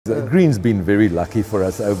Green's been very lucky for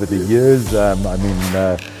us over the years. I mean,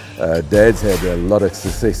 Dad's had a lot of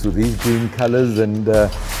success with these green colours, and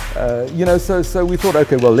you know, so we thought,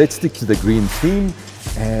 okay, well, let's stick to the green theme,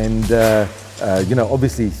 and you know,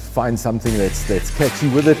 obviously find something that's catchy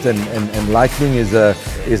with it, and lightning is a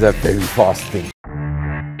very fast thing.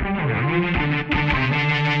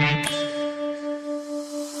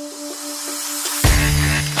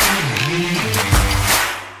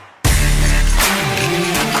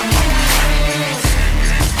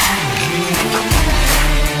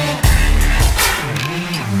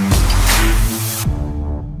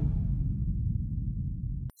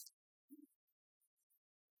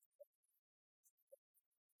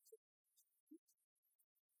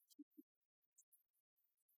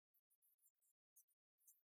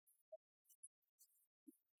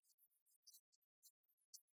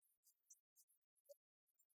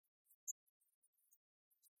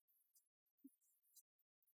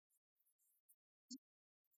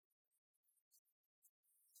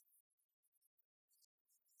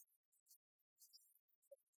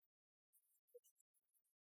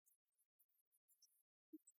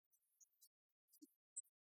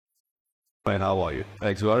 And how are you?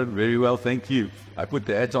 Thanks, Warren. Very well, thank you. I put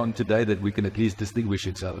the ads on today that we can at least distinguish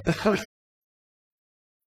each other.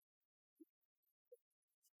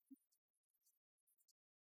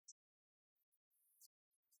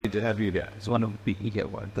 Good to have you here. It's one of the eager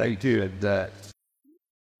one. Thank you. And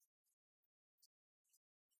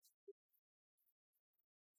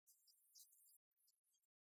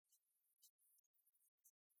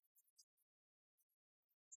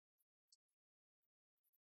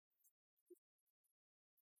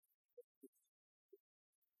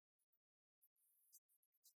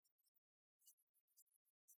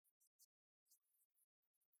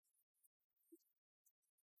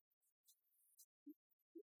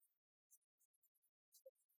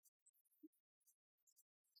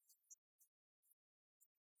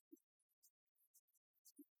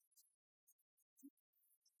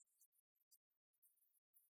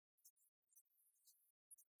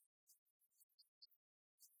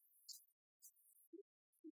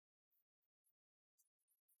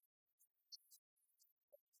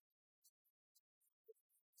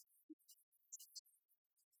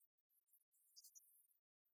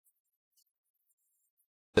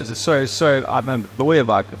So I'm a lawyer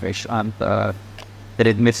by profession. I'm been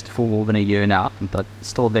admitted for more than a year now, but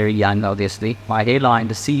still very young, obviously. My hairline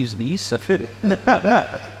deceives me, so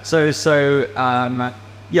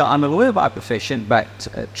yeah, I'm a lawyer by profession, but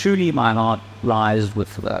truly my heart lies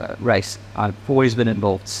with race. I've always been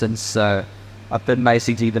involved since I've been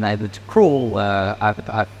basically been able to crawl.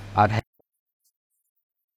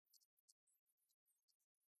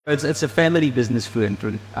 It's a family business for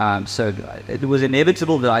him, so it was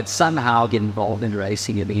inevitable that I'd somehow get involved in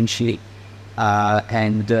racing eventually.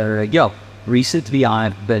 Yeah, recently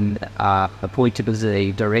I've been appointed as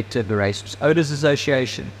a director of the Racehorse Owners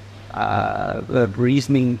Association. The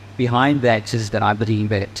reasoning behind that is that I believe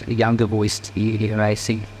that a younger voice in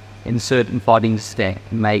racing in certain bodies that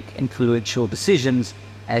make influential decisions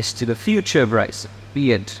as to the future of racing,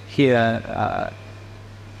 be it here,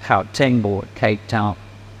 Gauteng, Cape Town,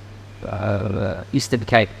 Eastern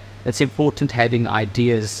Cape. It's important having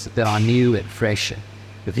ideas that are new and fresh,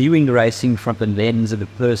 viewing racing from the lens of a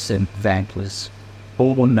person that was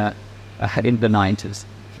born in the 90s.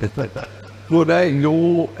 Well,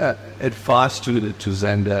 your advice to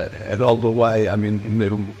Xander along the way, I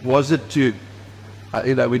mean, was it to,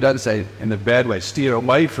 you know, we don't say in a bad way, steer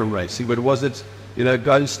away from racing, but was it, you know,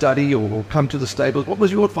 go and study or come to the stables? What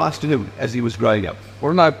was your advice to him as he was growing up?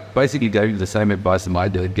 Well, no, basically gave him the same advice that my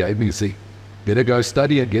dad gave me. See, better go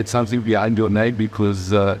study and get something behind your name,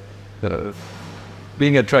 because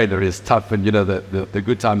being a trainer is tough, and you know, the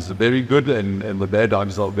good times are very good, and the bad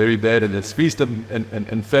times are very bad, and it's feast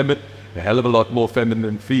and famine, a hell of a lot more famine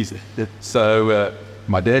than feast. So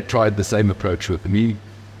my dad tried the same approach with me,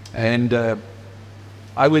 and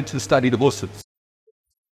I went to study the horses.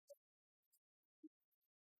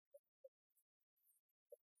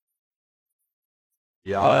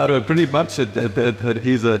 Yeah, pretty much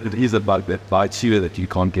he's a bug that bites you, that you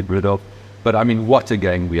can't get rid of. But I mean, what a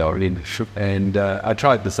gang we are in. And I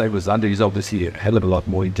tried the same with Xander. He's obviously a hell of a lot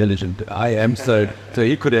more intelligent than I am, so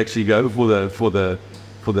he could actually go for the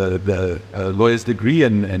lawyer's degree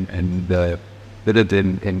and did it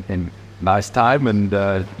in nice time.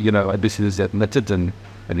 And you know, this is admitted, and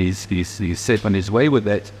he's set on his way with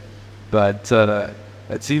that. But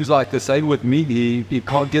it seems like the same with me. He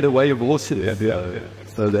can't get away with horses.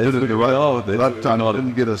 So they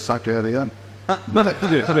didn't get a suck out of him. I've got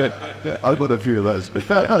a few of those.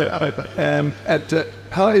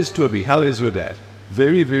 How is Toby? How is with that?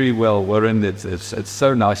 Very, very well, Warren. It's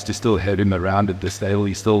so nice to still have him around at the stable.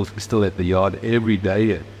 He's still at the yard every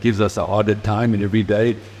day. It gives us a harder time, and every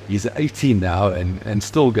day he's 18 now and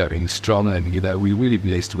still going strong. And we're really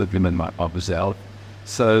blessed with him and my Brazil.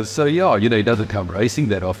 So yeah, he doesn't come racing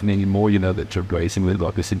that often anymore. The trip racing with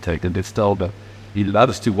like us in taking that style, but he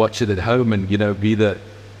loves to watch it at home and be the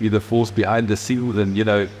force behind the scenes. And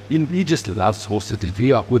he just loves horses. To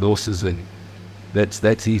be up with horses, and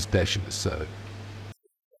that's his passion. So.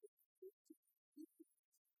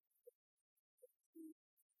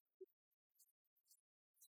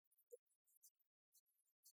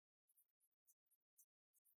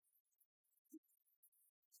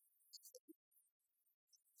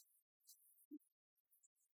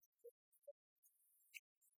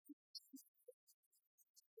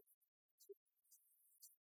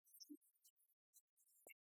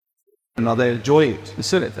 Now they enjoy it.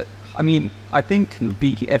 So, I mean, I think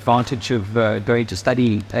the advantage of going to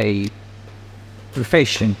study a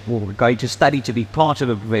profession or going to study to be part of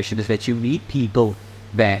a profession is that you meet people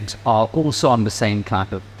that are also on the same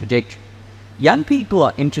kind of trajectory. Young people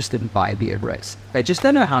are interested in the race. They just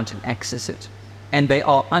don't know how to access it. And they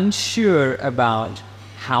are unsure about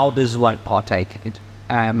how does one partake in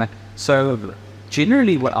it. So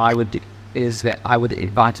generally what I would do is that I would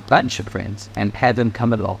invite a bunch of friends and have them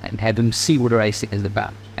come along and have them see what racing is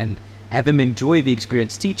about and have them enjoy the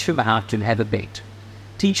experience, teach them how to have a bet,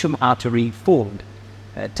 teach them how to read forward,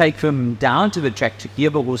 take them down to the track to hear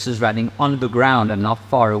the horses running on the ground and not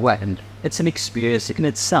far away. And it's an experience in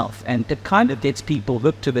itself, and it kind of gets people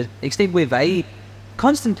hooked to the extent where they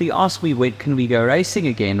constantly ask me, when can we go racing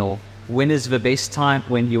again, or when is the best time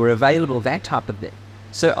when you're available, that type of thing.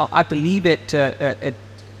 So I believe that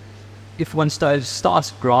if one starts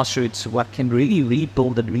grassroots, what can really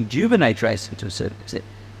rebuild and rejuvenate racing to a certain extent.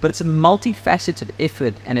 But it's a multifaceted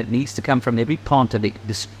effort, and it needs to come from every part of the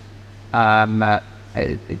industry.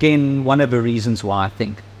 Again, one of the reasons why I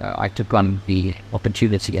think I took on the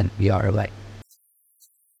opportunity in the ROA.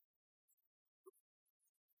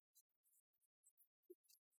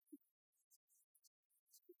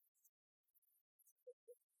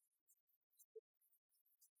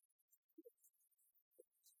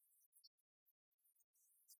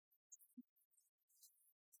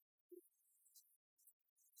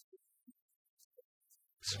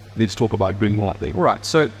 Let's talk about bring more thing. Right,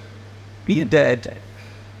 so we did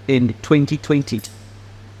in 2020,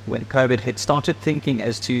 when COVID hit, started thinking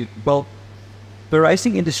as to, well, the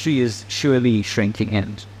racing industry is surely shrinking,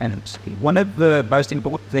 and one of the most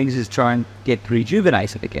important things is try and get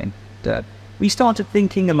rejuvenated again. We started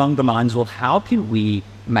thinking along the lines, well, how can we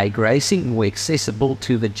make racing more accessible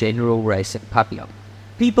to the general racing public?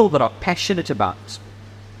 People that are passionate about it,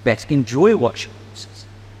 that enjoy watching horses,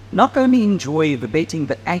 not only enjoy the betting,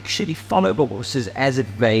 but actually follow the horses as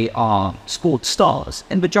if they are sport stars,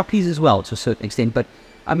 and the jockeys as well to a certain extent. But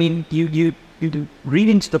I mean, you read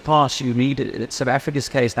into the past, you read it, South Africa's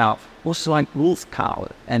case now, horses like Wolf Cow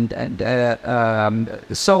and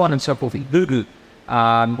so on and so forth, Gugu,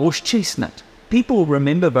 Horse Chestnut. People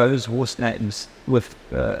remember those horse names with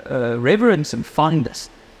reverence and fondness.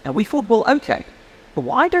 And we thought, well, okay, but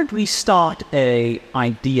why don't we start an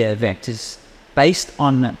idea that is based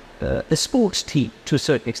on a sports team to a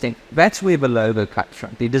certain extent? That's where the logo comes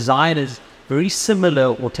from. The design is very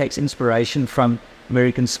similar or takes inspiration from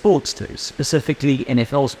American sports teams, specifically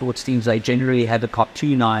NFL sports teams. They generally have a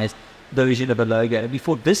cartoonized version of a logo. And we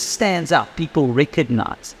thought this stands out, people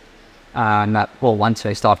recognize. Well, once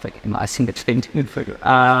they start recognizing it.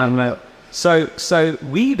 So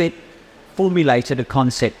we then formulated a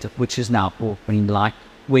concept which is now opening light,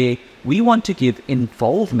 where we want to give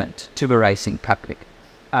involvement to the racing public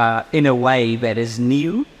in a way that is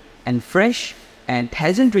new and fresh and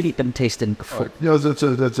hasn't really been tested before. Yeah, that's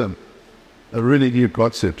a really new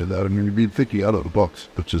concept of that. I mean, we've been thinking out of the box,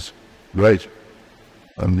 which is great.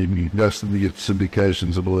 I mean, most of the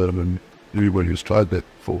syndications and all that, I mean, everybody who's tried that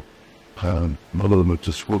before, none of them have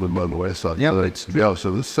just fallen by the wayside. Yeah,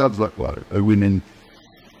 So this sounds like a winning.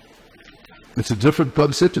 It's a different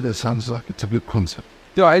concept, and it sounds like it's a good concept.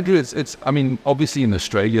 Yeah, I agree. I mean, obviously in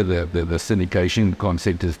Australia, the syndication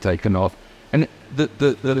concept has taken off. And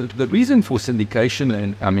the reason for syndication,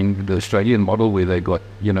 and I mean, the Australian model where they got,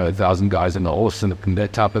 1,000 guys in a horse and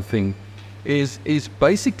that type of thing, is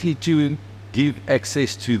basically to give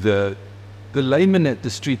access to the layman at the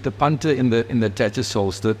street, the punter in the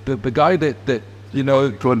Tattersalls, the guy that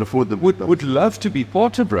Trying to afford them would love to be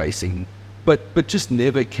part of racing, but just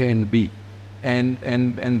never can be. And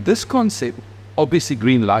this concept obviously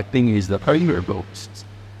Green Lightning is the owner of horses.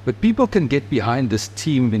 But people can get behind this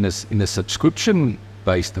team in a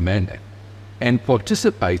subscription-based manner and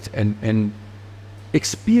participate and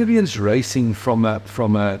experience racing from a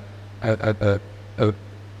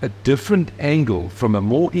different angle, from a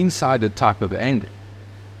more insider type of angle,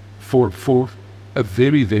 for a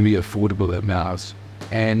very, very affordable amount.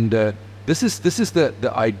 And this is the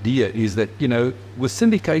idea, is that, you know, with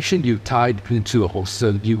syndication you're tied into a horse.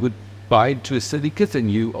 So you would buy into a syndicate and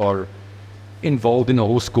you are involved in a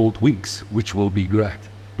horse called Winks, which will be great.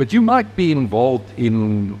 But you might be involved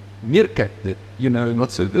in Meerkat, that, you know,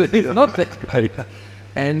 not so not that great.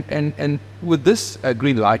 And with this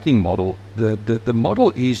Green Lightning model, the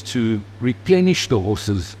model is to replenish the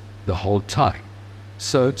horses the whole time.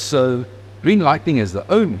 So Green Lightning as the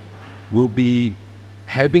owner will be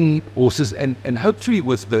having horses, and hopefully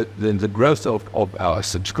with the growth of our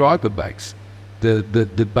subscriber base,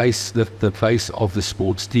 the base of the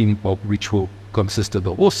sports team, which will consist of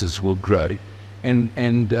the horses, will grow,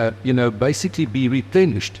 and you know, basically be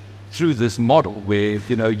replenished through this model where,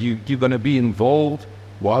 you know, you're going to be involved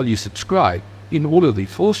while you subscribe in all of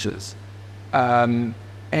these horses, and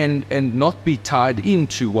not be tied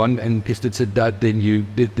into one. And if it's a dud, then you've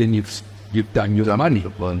done your money.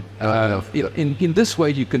 In this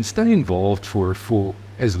way, you can stay involved for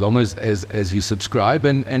as long as you subscribe,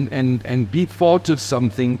 and be part of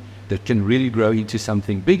something that can really grow into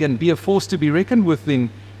something big and be a force to be reckoned with in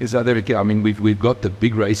South Africa. I mean, we've got the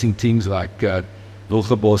big racing teams like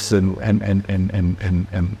Racehorse and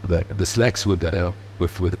the Slacks with the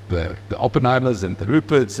Oppenheimers and the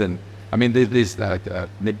Ruperts, and I mean there's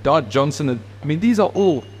Ned Johnson, and I mean these are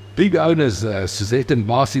all big owners. Suzette and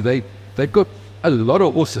Marcy, they've got a lot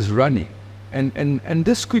of horses running, and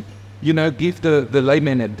this could, you know, give the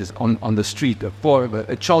layman on the street a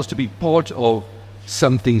chance to be part of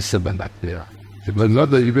something similar. Yeah. But not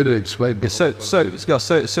that you better explain. So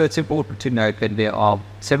it's important to note that there are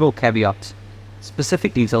several caveats,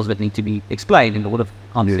 specific details that need to be explained in order for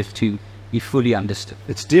concept to be fully understood.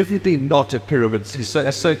 It's definitely not a pyramid. So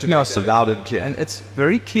loud and clear. And it's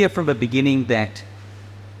very clear from the beginning that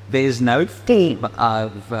there's no form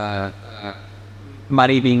of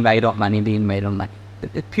money being made on money.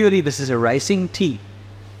 Purely, this is a racing team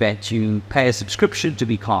that you pay a subscription to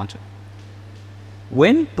be part of.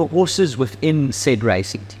 When the horses within said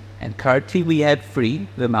racing team, and currently we have 3,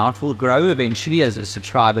 the amount will grow eventually as the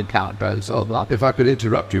subscriber count grows. If I could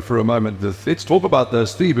interrupt you for a moment, let's talk about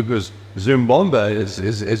those 3, because Zumbomba is,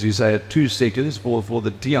 as you say, at 2 seconds for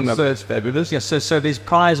the team. So it's fabulous. Yeah, so there's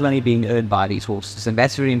prize money being earned by these horses, and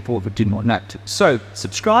that's very important to note. So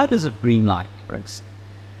subscribers of Green Light, for instance,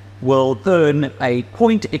 will earn a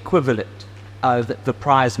point equivalent of the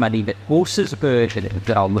prize money that horses earn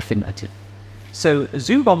that are within it. So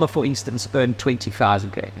Zumbomba, for instance, earned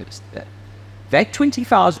 20,000 Rand. That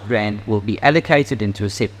 20,000 Rand will be allocated into a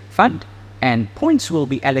separate fund, and points will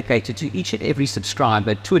be allocated to each and every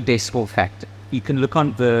subscriber to a decimal factor. You can look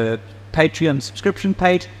on the Patreon subscription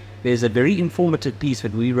page. There's a very informative piece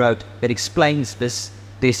that we wrote that explains this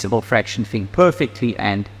decimal fraction thing perfectly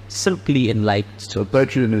and simply in layman's terms. So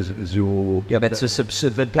Patreon is your... Yeah, that's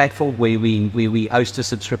the platform where we host a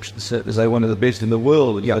subscription service. They're one of the best in the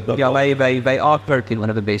world. Yeah, they are currently one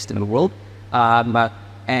of the best in the world.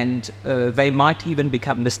 And they might even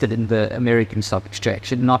become listed in the American Stock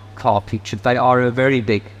Exchange, not car-featured. They are a very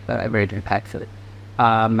big impactful.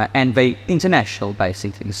 And they international,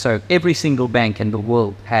 basically. So every single bank in the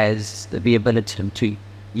world has the ability to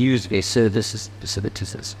use their services,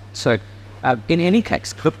 facilities. So in any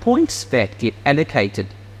case, the points that get allocated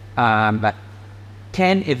can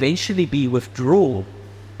eventually be withdrawn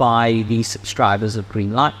by the subscribers of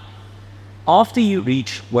Green Light. After you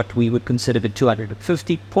reach what we would consider the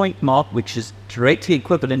 250 point mark, which is directly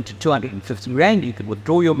equivalent to 250 Rand, you can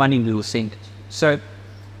withdraw your money and we will send it. So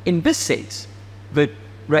in this sense, the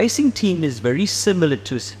racing team is very similar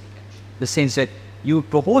to the sense that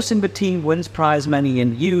the horse in the team wins prize money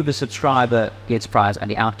and you, the subscriber, gets prize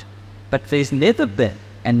money out. But there's never been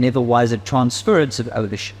and never was a transference of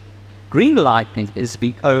ownership. Green Lightning is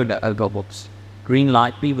the owner of the horse. Green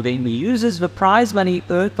Lightning then uses the prize money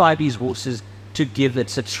earned by these horses to give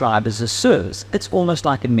its subscribers a service. It's almost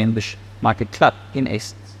like a membership, like a club in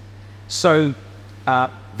essence. So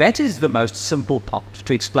that is the most simple part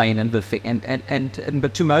to explain,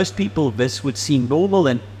 but to most people this would seem normal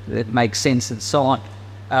and it makes sense and so on.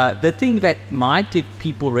 The thing that might give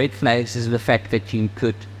people red flags is the fact that you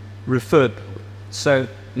could refer. So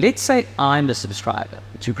let's say I'm a subscriber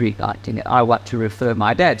to Green Lightning and I want to refer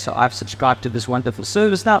my dad. So I've subscribed to this wonderful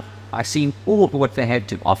service now. I've seen all of what they had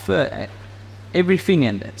to offer. everything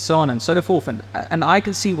and so on and so forth. And I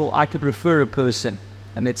can see, well, I could refer a person,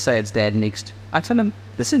 and let's say it's Dad next. I tell him,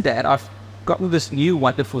 listen, Dad, I've gotten this new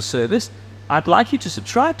wonderful service. I'd like you to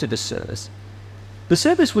subscribe to this service. The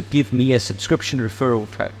service would give me a subscription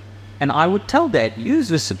referral code. And I would tell Dad, use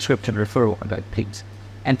this subscription referral code, please.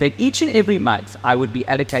 And then each and every month, I would be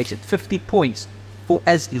allocated 50 points for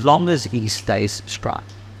as long as he stays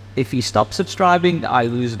subscribed. If he stops subscribing, I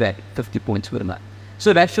lose that 50 points per month.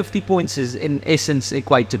 So that 50 points is in essence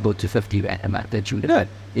equatable to 50 Rand a month that you would earn.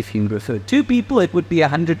 If you refer 2 people, it would be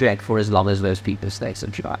 100 Rand for as long as those people stay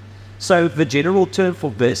subscribed. So the general term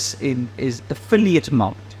for this is affiliate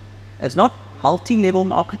marketing. It's not multi-level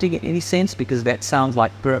marketing in any sense, because that sounds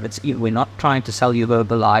like pyramids. We're not trying to sell you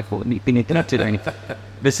Herbalife or anything connected or anything.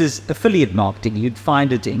 This is affiliate marketing. You'd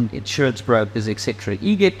find it in insurance brokers, etc.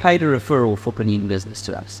 You get paid a referral for bringing business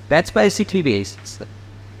to us. That's basically the essence.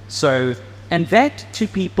 So, and that to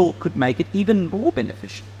people could make it even more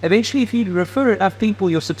beneficial. Eventually, if you refer enough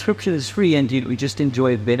people, your subscription is free and you just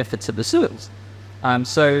enjoy the benefits of the service.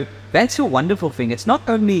 So that's a wonderful thing. It's not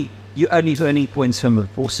only you're only earning points from the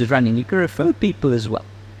horses running, you can refer people as well.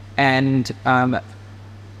 And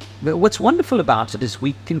but what's wonderful about it is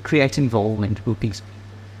we can create involvement with people.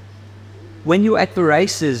 When you're at the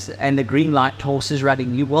races and the green light horse is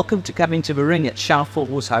running, you're welcome to come into the ring at Shuffle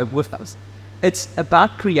Horse Home with us. It's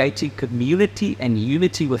about creating community and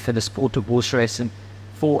unity within the sport of horse racing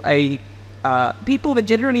for people that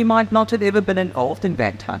generally might not have ever been involved in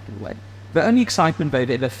that type of way. The only excitement they've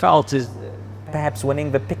ever felt is perhaps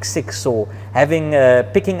winning the pick 6 or having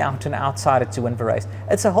picking out an outsider to win the race.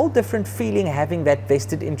 It's a whole different feeling, having that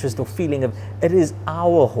vested interest or feeling of it is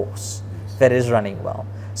our horse that is running well.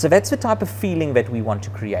 So that's the type of feeling that we want to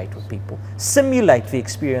create with people. Simulate the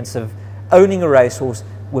experience of owning a racehorse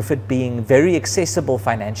with it being very accessible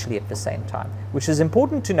financially at the same time, which is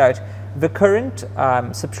important to note. The current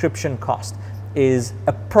subscription cost is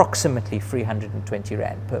approximately 320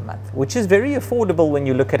 Rand per month, which is very affordable when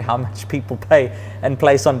you look at how much people pay and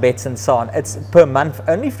place on bets and so on. It's per month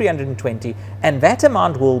only 320, and that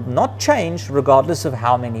amount will not change regardless of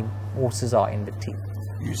how many horses are in the team.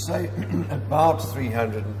 You say about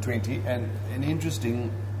 320, and interesting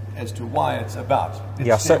as to why it's about.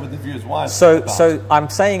 Let's share with the viewers why it's about. So I'm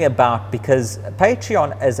saying about because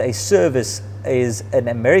Patreon as a service is an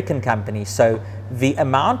American company, so the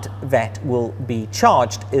amount that will be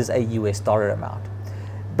charged is a US dollar amount.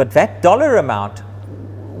 But that dollar amount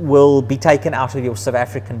will be taken out of your South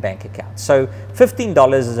African bank account. So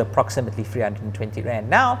 $15 is approximately 320 Rand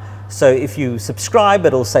now. So if you subscribe,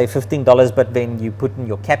 it'll say $15, but then you put in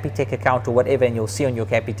your Capitec account or whatever, and you'll see on your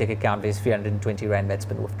Capitec account there's 320 Rand that's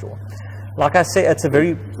been withdrawn. Like I say, it's a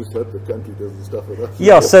very just hope the country doesn't stuff it up.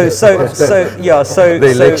 Yeah, so the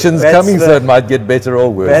election's coming, so it might get better or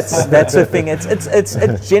worse. That's the thing.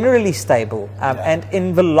 It's generally stable, and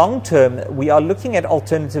in the long term, we are looking at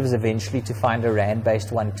alternatives eventually to find a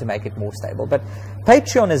Rand-based one to make it more stable. But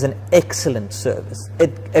Patreon is an excellent service.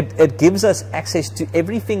 It gives us access to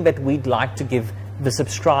everything that we'd like to give the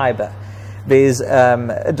subscriber. There's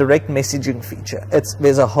a direct messaging feature.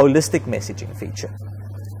 There's a holistic messaging feature.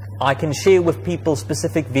 I can share with people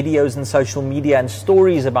specific videos and social media and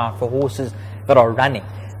stories about the horses that are running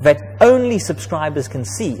that only subscribers can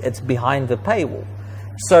see. It's behind the paywall.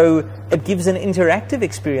 So it gives an interactive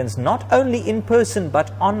experience, not only in person,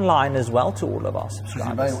 but online as well to all of our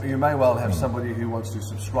subscribers. You may well have somebody who wants to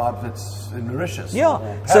subscribe that's in Mauritius.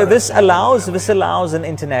 Yeah, so this allows an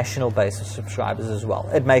international base of subscribers as well.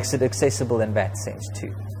 It makes it accessible in that sense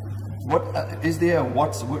too. What is there?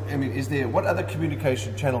 What other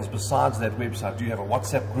communication channels besides that website? Do you have a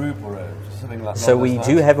WhatsApp group or something like that? So we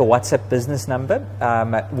do have a WhatsApp business number.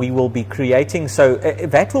 We will be creating, so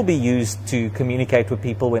that will be used to communicate with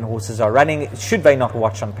people when horses are running, should they not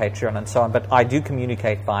watch on Patreon and so on. But I do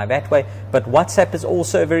communicate via that way. But WhatsApp is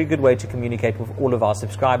also a very good way to communicate with all of our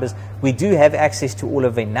subscribers. We do have access to all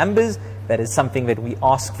of their numbers. That is something that we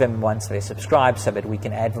ask them once they subscribe, so that we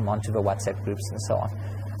can add them onto the WhatsApp groups and so on.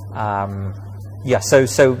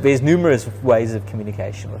 So there's numerous ways of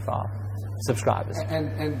communication with our subscribers.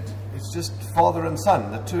 And it's just father and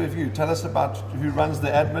son, the two of you. Tell us about who runs the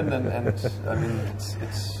admin, and I mean,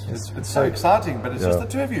 it's so exciting, but it's just the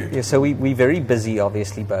two of you. Yeah, so we're very busy,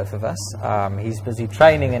 obviously, both of us. He's busy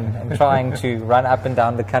training and trying to run up and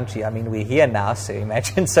down the country. I mean, we're here now, so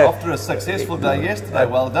imagine. So after a successful day yesterday,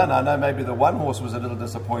 well done. I know maybe the one horse was a little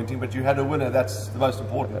disappointing, but you had a winner. That's the most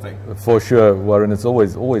important thing. For sure, Warren. It's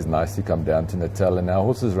always nice to come down to Natal, and our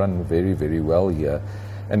horses run very, very well here.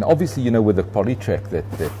 And obviously, you know, with the poly track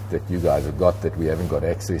that you guys have got, that we haven't got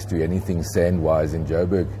access to anything sand-wise in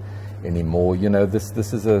Joburg anymore. You know, this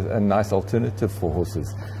is a nice alternative for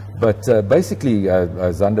horses. But basically,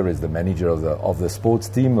 Xander is the manager of the sports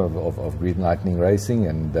team of Green Lightning Racing,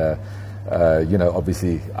 and you know,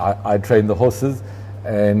 obviously I train the horses,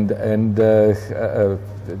 and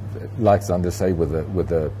like Xander say, with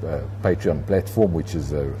a Patreon platform, which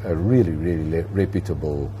is a really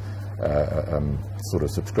reputable sort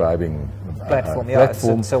of subscribing platform.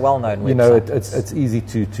 It's a well-known website. You know, it's easy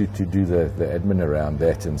to do the admin around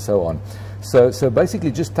that and so on. So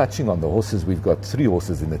basically, just touching on the horses, we've got 3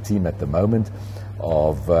 horses in the team at the moment,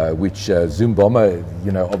 of which Zoom Bomber,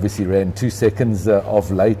 you know, obviously ran 2 seconds of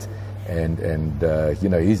late, and you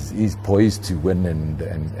know, he's poised to win,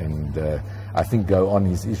 and I think go on.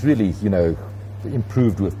 He's really, you know,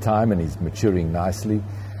 improved with time, and he's maturing nicely.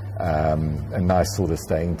 A nice sort of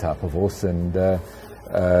staying type of horse, and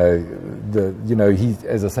you know,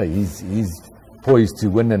 as I say, he's poised to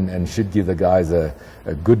win, and should give the guys a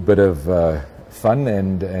good bit of fun,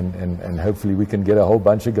 and hopefully we can get a whole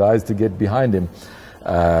bunch of guys to get behind him.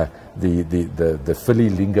 The filly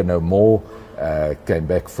Linger No More came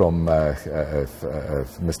back from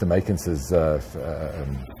Mr. Makins's the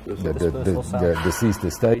deceased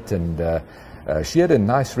estate, and she had a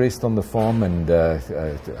nice rest on the farm, and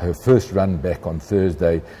her first run back on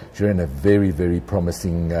Thursday, she ran a very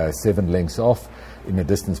promising 7 lengths off in a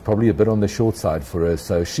distance, probably a bit on the short side for her,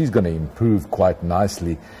 so she's going to improve quite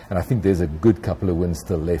nicely, and I think there's a good couple of wins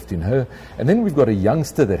still left in her. And then we've got a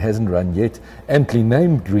youngster that hasn't run yet, amply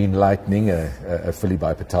named Green Lightning, a filly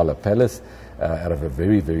by Patala Palace, out of a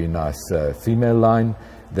very nice female line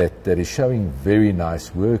that is showing very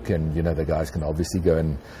nice work. And you know, the guys can obviously go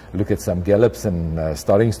and look at some gallops and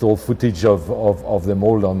starting stall footage of them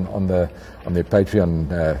all on their Patreon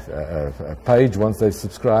page once they've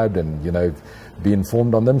subscribed, and you know, be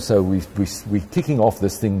informed on them. So we're kicking off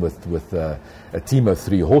this thing with a team of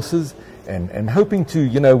 3 horses, and hoping to,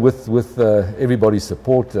 you know, with everybody's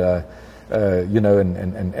support, you know,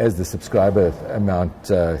 and as the subscriber amount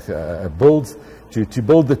builds, to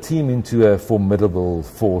build the team into a formidable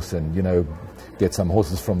force, and you know, get some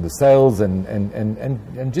horses from the sales,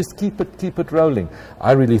 and just keep it rolling.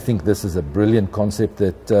 I really think this is a brilliant concept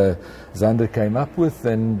that Xander came up with,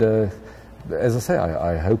 and as I say,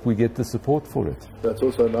 I hope we get the support for it. That's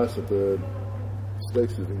also nice that the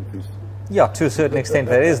stakes is increased. Yeah, to a certain extent,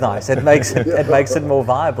 that is nice. It makes it more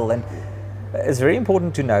viable, and it's very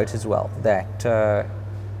important to note as well that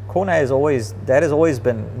Corne has always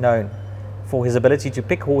been known for his ability to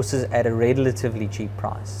pick horses at a relatively cheap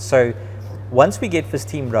price. So once we get this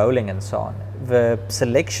team rolling and so on, the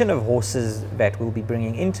selection of horses that we'll be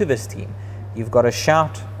bringing into this team, you've got a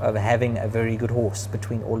shout of having a very good horse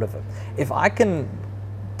between all of them. If I can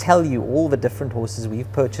tell you all the different horses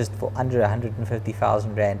we've purchased for under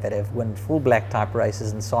 150,000 Rand that have won full black type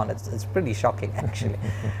races and so on, it's pretty shocking actually.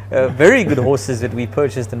 Very good horses that we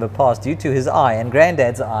purchased in the past due to his eye and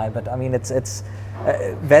Granddad's eye, but I mean, that's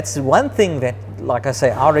one thing that, like I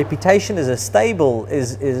say, our reputation as a stable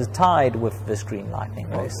is tied with this Green Lightning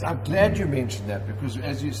race. I'm glad you mentioned that, because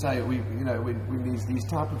as you say, when these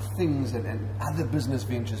type of things and other business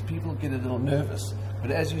ventures, people get a little nervous.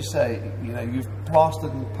 But as you say, you know, you've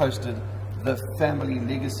plastered and posted the family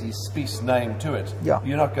legacy Spies name to it. Yeah.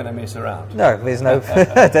 You're not going to mess around. No, there's no.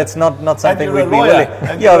 That's not something we'd be lawyer,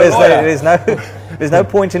 willing. Yeah, there's no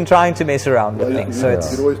point in trying to mess around with things. So You it's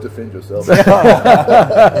can always defend yourself.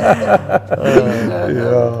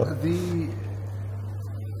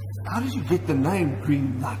 How did you get the name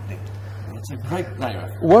Green Lightning? It's a great name.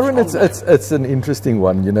 Warren, it's an interesting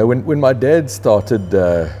one. You know, when my dad started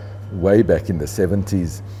way back in the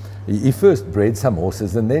 70s, he first bred some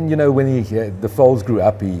horses, and then, you know, when the foals grew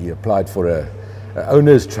up, he applied for a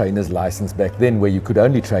owner's trainer's license back then, where you could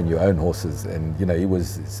only train your own horses. And you know, he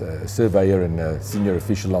was a surveyor and a senior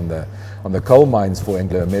official on the coal mines for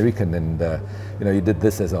Anglo American, and you know, he did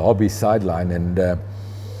this as a hobby sideline, and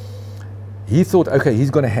he thought, okay,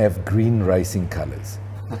 he's going to have green racing colors.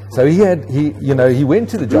 So he went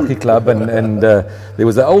to the jockey club, and there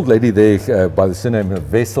was an old lady there by the surname of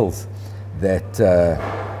Vessels that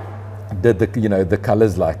did the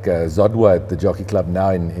colors, like Zodwa at the jockey club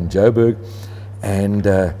now in Joburg. And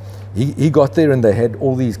he got there, and they had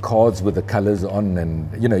all these cards with the colors on, and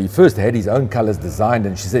you know, he first had his own colors designed,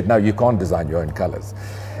 and she said, no, you can't design your own colors.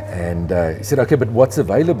 And he said, okay, but what's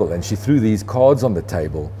available? And she threw these cards on the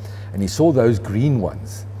table, and he saw those green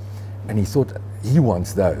ones, and he thought, he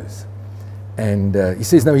wants those. And he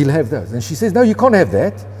says, no, he'll have those. And she says, no, you can't have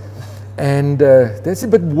that. And they said,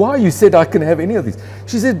 but why? You said I can have any of these.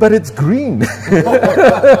 She said, but it's green.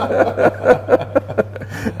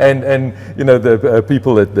 and you know, the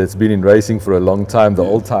people that's been in racing for a long time, the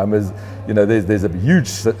old timers, you know, there's a huge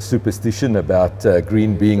superstition about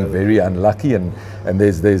green being very unlucky, and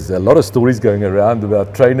there's a lot of stories going around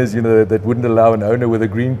about trainers, you know, that wouldn't allow an owner with a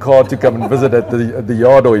green car to come and visit at the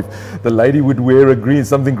yard, or if the lady would wear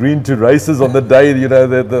something green to races on the day, you know,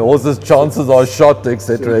 the horse's chances are shot,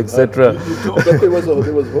 etc., etc. But there was a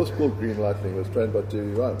horse called Green Lightning, was trained by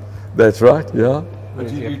Terry Ryan. That's right, yeah.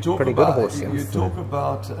 But you talk pretty good about horse, you talk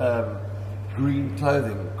about green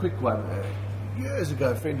clothing. Quick one. Years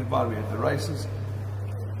ago, a friend of mine, we had the races.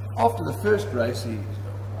 After the first race,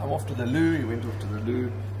 I'm off to the loo. He went off to the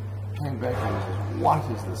loo, came back and he says, "What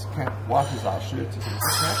is this cap? What is our shirts?" I said,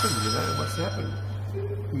 "What's happened? You know, what's happened?"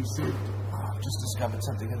 He said, "I've just discovered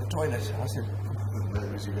something in the toilet." I said,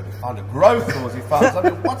 "Is he going to find a growth, or has he found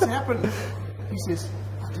something? What's happened?" He says,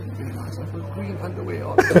 "I didn't realise I put green underwear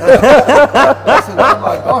on." I said, "Oh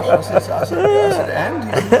my gosh." I said, "And?"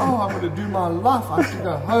 He said, "Oh, I'm going to do my life. I have to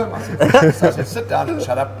go home." I said, "Sit down and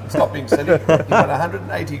shut up. Stop being silly." He won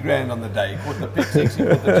 180 grand on the day. He caught the pick six, he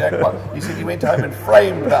caught the jackpot. He said he went home and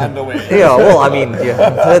framed the underwear. Yeah, well, I mean, yeah,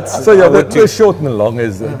 that's... So yeah, the short and the long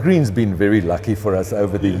is green's been very lucky for us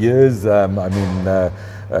over the years. I mean,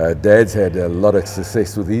 Dad's had a lot of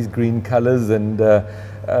success with these green colours, and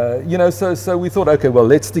you know, so we thought, okay, well,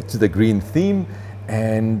 let's stick to the green theme,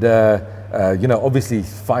 and you know, obviously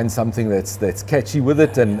find something that's catchy with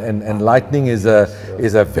it, and lightning is a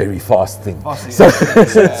very fast thing. So,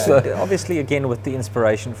 obviously, again, with the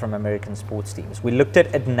inspiration from American sports teams, we looked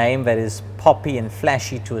at a name that is poppy and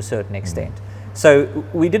flashy to a certain extent. So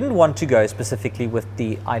we didn't want to go specifically with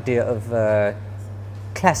the idea of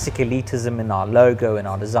classic elitism in our logo and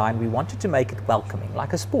our design. We wanted to make it welcoming,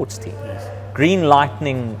 like a sports team. Green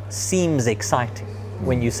Lightning seems exciting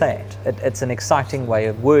when you say it. It's an exciting way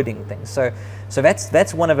of wording things. So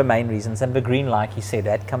that's one of the main reasons. And the green, like you said,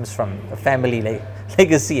 that comes from a family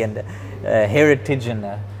legacy and heritage, and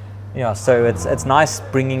yeah. So it's nice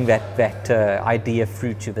bringing that idea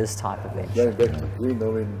through to this type of venture. Going back to green, I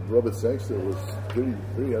mean, Robert Sangster was very,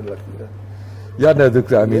 very unlucky. Huh? yeah, no,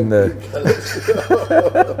 I mean,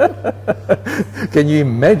 can you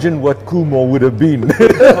imagine what Coolmore would have been?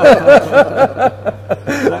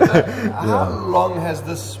 How long has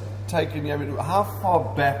this taken you? I mean, how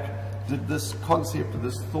far back did this concept or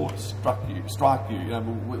this thought strike you? You know,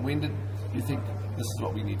 when did you think this is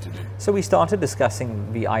what we need to do? So we started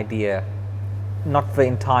discussing the idea, not the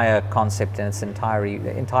entire concept in its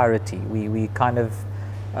entirety. We kind of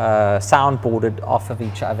soundboarded off of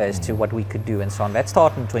each other as to what we could do and so on. That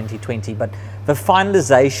started in 2020, but the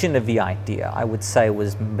finalization of the idea, I would say,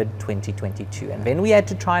 was mid-2022. And then we had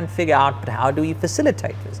to try and figure out, but how do we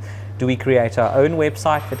facilitate this? Do we create our own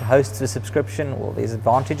website that hosts a subscription? Well, there's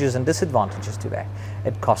advantages and disadvantages to that.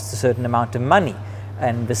 It costs a certain amount of money.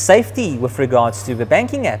 And the safety with regards to the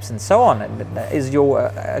banking apps and so on, and is your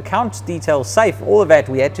account details safe? All of that,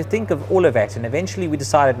 we had to think of all of that, and eventually we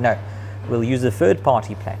decided, no, we'll use a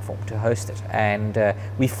third-party platform to host it. And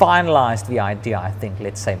we finalized the idea, I think,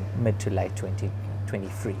 let's say mid to late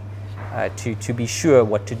 2023, to be sure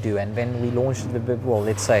what to do. And then we launched it, well,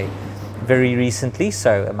 let's say very recently,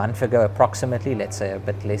 so a month ago approximately, let's say a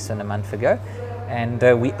bit less than a month ago. And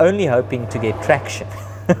we're only hoping to get traction.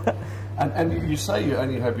 And you say you're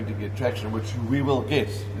only hoping to get traction, which we will get.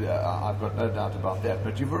 I've got no doubt about that.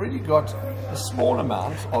 But you've already got a small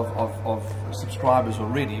amount of subscribers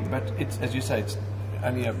already. But it's, as you say, it's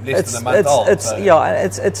only less than a month old.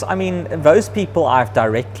 Yeah, I mean, those people I've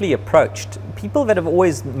directly approached, people that have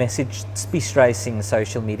always messaged Spies Racing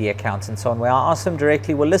social media accounts and so on, where I ask them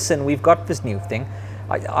directly, well, listen, we've got this new thing.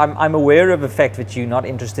 I'm aware of the fact that you're not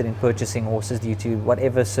interested in purchasing horses due to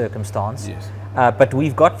whatever circumstance. Yes. But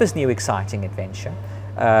we've got this new exciting adventure.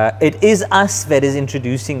 It is us that is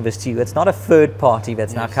introducing this to you. It's not a third party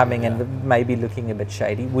that's now coming and maybe looking a bit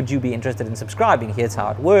shady. Would you be interested in subscribing? Here's how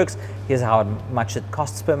it works. Here's how much it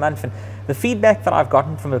costs per month. And the feedback that I've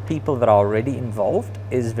gotten from the people that are already involved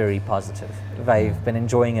is very positive. They've been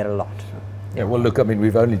enjoying it a lot. Yeah, well, look, I mean,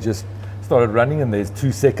 we've only just started running and there's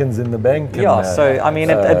 2 seconds in the bank. Yeah, so I mean,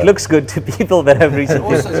 it looks good to people that have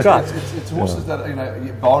recently subscribed. It's horses that, you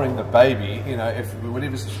know, barring the baby, you know, if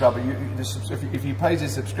whatever subscriber, if he pays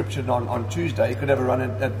his subscription on Tuesday, he could have a run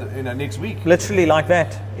at next week. Literally like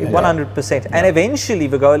that, 100%. And eventually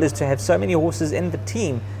the goal is to have so many horses in the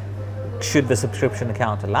team, should the subscription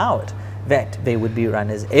account allow it, that there would be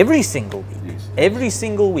runners every single week, every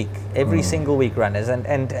single week runners, and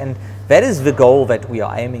that is the goal that we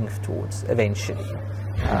are aiming towards eventually.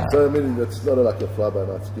 So I mean, it's not like a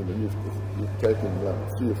fly-by-night scheme. You've taken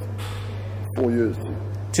 3 or 4 years to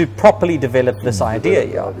to properly develop this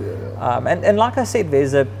idea. And like I said,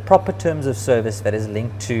 there's a proper terms of service that is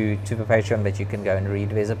linked to the Patreon that you can go and read.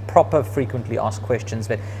 There's a proper frequently asked questions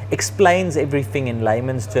that explains everything in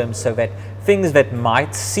layman's terms, so that things that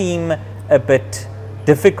might seem a bit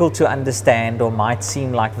difficult to understand, or might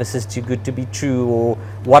seem like this is too good to be true, or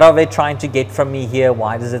what are they trying to get from me here,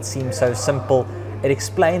 why does it seem so simple, it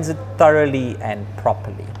explains it thoroughly and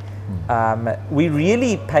properly. We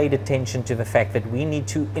really paid attention to the fact that we need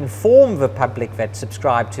to inform the public that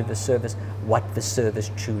subscribe to the service what the service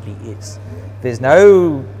truly is. There's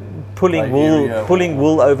no pulling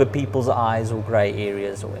wool over people's eyes or grey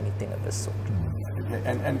areas or anything of this sort.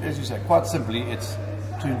 And as you say, quite simply, it's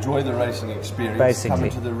to enjoy the racing experience, basically. Come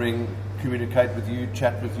into the ring, communicate with you,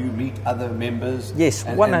 chat with you, meet other members. Yes,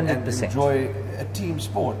 100%. And enjoy a team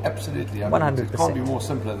sport, absolutely. I mean, 100%. it can't be more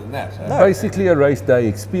simpler than that. No. Basically a race day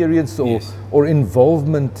experience, or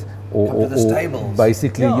involvement, or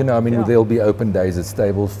basically, you know, I mean, there'll be open days at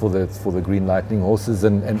stables for the Green Lightning horses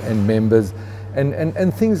and members.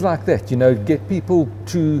 And things like that, you know, get people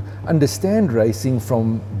to understand racing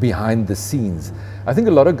from behind the scenes. I think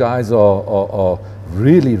a lot of guys are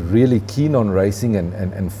really, really keen on racing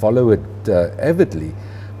and follow it avidly,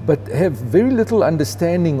 but have very little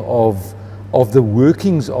understanding of the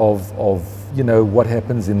workings of you know, what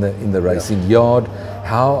happens in the racing yard,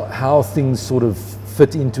 how things sort of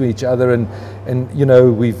fit into each other, and you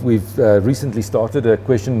know, we've recently started a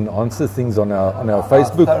question and answer things on our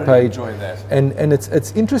Facebook page, and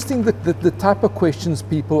it's interesting that the type of questions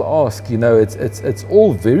people ask, you know, it's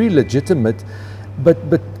all very legitimate, but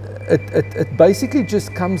it basically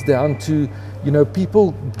just comes down to, you know,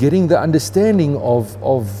 people getting the understanding of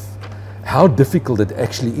how difficult it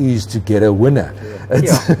actually is to get a winner.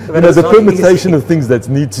 You know, the permutation of things that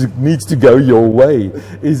needs to go your way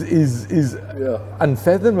is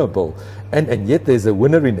unfathomable, and yet there's a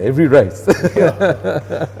winner in every race.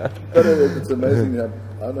 But it's amazing how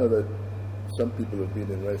I know that some people have been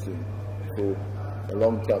in racing for a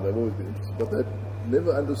long time. They've always been interested, but they've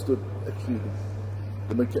never understood actually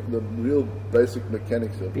the real basic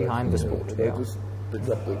mechanics of behind racing. the sport. They just pick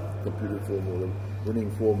up the computer form or the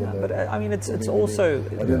winning form. Yeah, but I mean, it's also.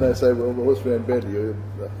 And then they say, well, the horse ran badly.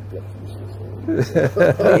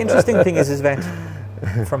 The interesting thing is that,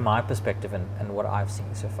 from my perspective and what I've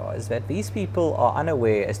seen so far, is that these people are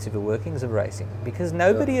unaware as to the workings of racing, because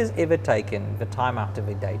nobody has ever taken the time out of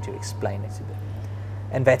their day to explain it to them.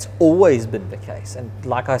 And that's always been the case. And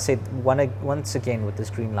like I said, once again with this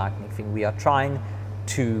Green Lightning thing, we are trying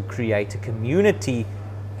to create a community,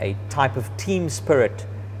 a type of team spirit,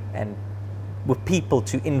 and with people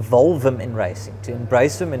to involve them in racing, to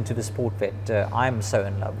embrace them into the sport that I'm so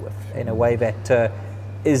in love with, in a way that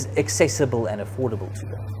is accessible and affordable to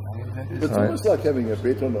them. It's almost like having a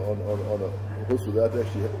bet on a horse without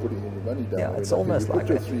actually putting any money down. Yeah, it's almost like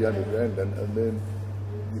that. You put your 300 rand and then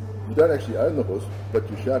you don't actually own the horse, but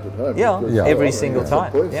you shout at home. Yeah, every single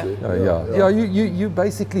time. You're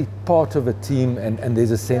basically part of a team, and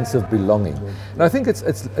there's a sense of belonging. And I think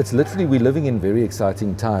it's literally, we're living in very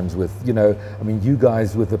exciting times with, you know, I mean, you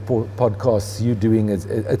guys with the podcasts you're doing,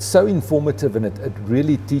 it's so informative, and it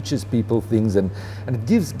really teaches people things, and it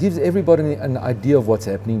gives everybody an idea of what's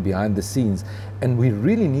happening behind the scenes. And we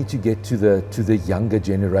really need to get to the younger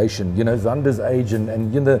generation, you know, Xander's age,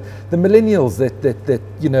 and you know, the millennials that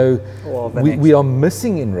you know, we are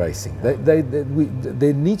missing in racing.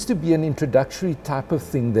 There needs to be an introductory type of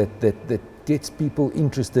thing that gets people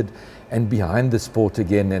interested and behind the sport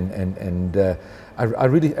again. And I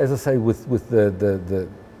really, as I say, with the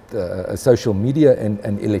social media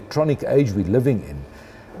and electronic age we're living in,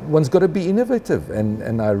 one's got to be innovative,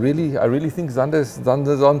 and I really think Xander's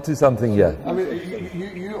onto something here. I mean,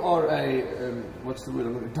 you are a what's the word?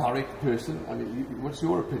 A direct person. I mean, what's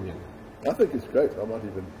your opinion? I think it's great. I might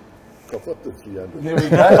even cough up the 300. There we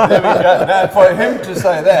go. Now, for him to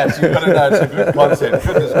say that, you've got to know it's a good concept.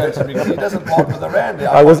 Goodness gracious, because he doesn't part with a rand.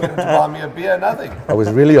 I was going to buy me a beer, nothing. I was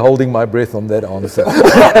really holding my breath on that answer. I've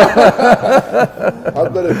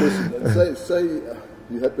got a question. Say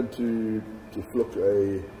you happen to fluke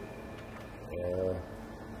a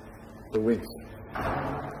Winx,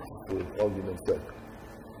 for argument's sake.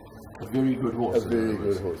 A very good horse. A very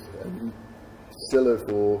good horse. And you sell her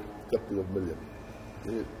for a couple of million.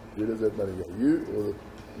 Where does that money go? You or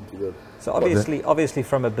into the... So obviously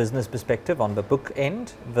from a business perspective, on the book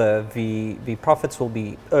end, the profits will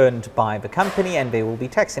be earned by the company, and there will be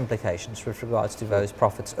tax implications with regards to those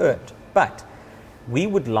profits earned. But we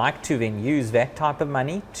would like to then use that type of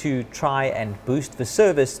money to try and boost the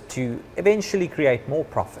service to eventually create more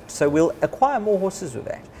profit. So we'll acquire more horses with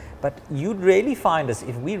that. But you'd really find us,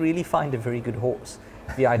 if we really find a very good horse,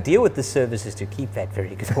 The idea with the service is to keep that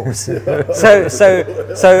very good horse.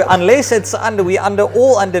 So unless it's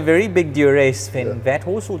all under very big duress, then that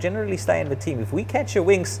horse will generally stay in the team. If we catch a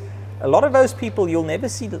Winx, a lot of those people you'll never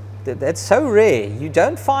see. That's so rare. You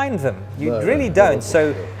don't find them. You really don't.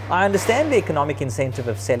 So I understand the economic incentive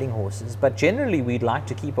of selling horses, but generally we'd like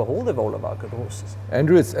to keep a hold of all of our good horses.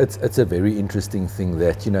 Andrew, it's a very interesting thing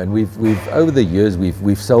that, you know, and we've over the years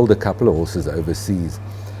we've sold a couple of horses overseas,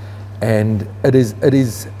 and it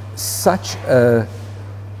is such a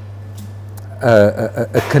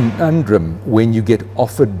conundrum when you get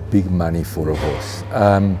offered big money for a horse.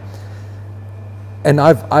 And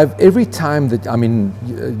I've every time that, I mean,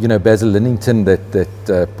 you know, Basil Linnington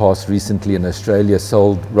that passed recently in Australia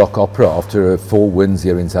sold Rock Opera after 4 wins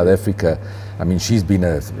here in South Africa. I mean, she's been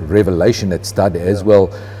a revelation at stud as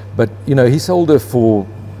well. But, you know, he sold her for,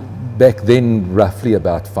 back then, roughly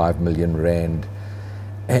about 5 million rand.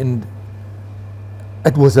 And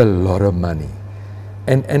it was a lot of money.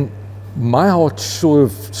 And my heart sort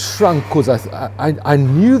of shrunk because I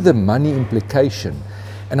knew the money implication.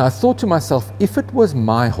 And I thought to myself, if it was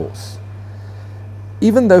my horse,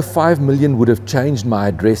 even though 5 million would have changed my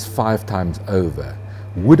address 5 times over,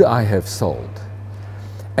 would I have sold?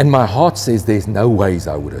 And my heart says there's no ways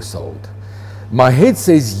I would have sold. My head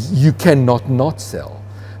says you cannot not sell.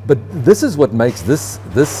 But this is what makes this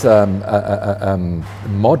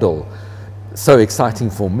model so exciting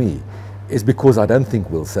for me, is because I don't think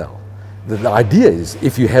we'll sell. The idea is,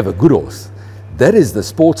 if you have a good horse, that is the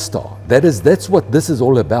sports star. That's what this is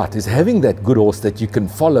all about, is having that good horse that you can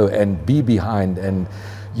follow and be behind, and,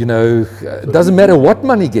 you know, it doesn't matter what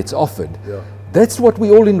money gets offered. Yeah. That's what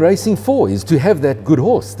we're all in racing for, is to have that good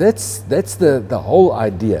horse. That's the whole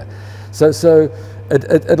idea. So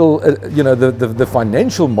it'll you know, the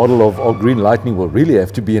financial model of Green Lightning will really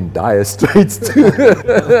have to be in dire straits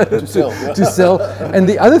to sell. And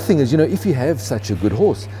the other thing is, you know, if you have such a good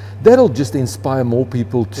horse, that'll just inspire more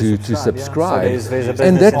people to subscribe. Yeah. So there's a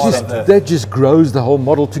and that just grows the whole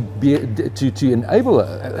model to enable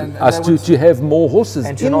us to have more horses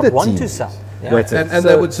and in to not the want team. to sell. Yeah. And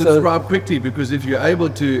they would subscribe quickly, because if you're able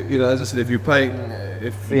to, you know, as I said, if you're paying,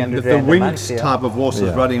 if the Winx type of horse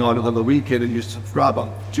is running on the weekend and you subscribe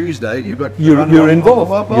on Tuesday, you're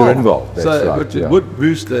involved. You're involved. That's so right, it would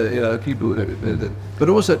boost the, you know, people. But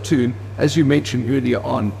also too, as you mentioned earlier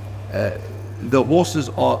on, the horses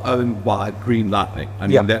are owned by Green Lightning. I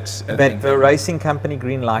mean, but the racing company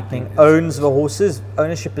Green Lightning owns the horses.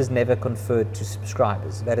 Ownership is never conferred to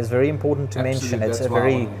subscribers. That is very important to mention. It's a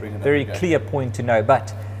very clear point to know.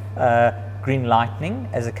 But Green Lightning,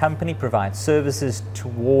 as a company, provides services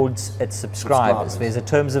towards its subscribers. There's a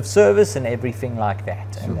terms of service and everything like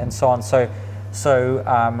that, and so on. So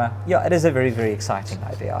yeah, it is a very, very exciting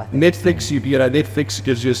idea, I think. Netflix, you know, Netflix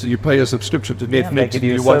gives you pay a subscription to Netflix, and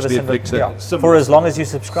you watch Netflix for as long as you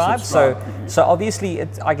subscribe. So obviously,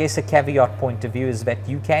 I guess a caveat point of view is that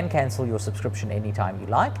you can cancel your subscription anytime you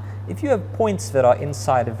like. If you have points that are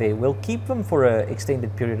inside of there, we'll keep them for an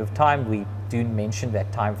extended period of time. We do mention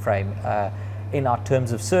that time frame in our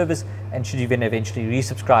terms of service, and should you then eventually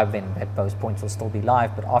resubscribe, then those points will still be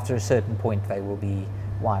live, but after a certain point they will be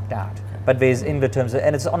wiped out. But there's in the terms of,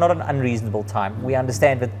 and it's not an unreasonable time. We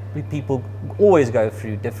understand that people always go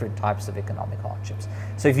through different types of economic hardships.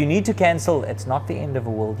 So if you need to cancel, it's not the end of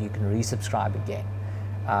the world. You can resubscribe again.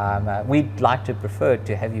 We'd like to prefer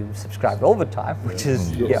to have you subscribed all the time, which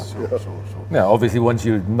is Now, obviously, once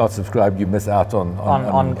you're not subscribed, you miss out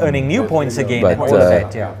on earning new points again. But, and all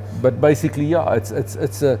of that, But basically, yeah,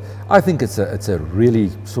 I think it's a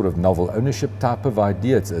really sort of novel ownership type of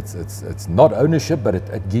idea. It's not ownership, but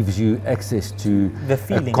it gives you access to the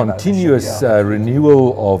feeling a continuous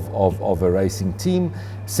renewal of a racing team,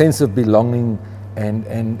 sense of belonging,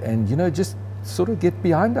 and you know, just sort of get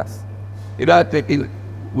behind us. You know,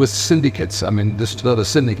 with syndicates, I mean, this is not a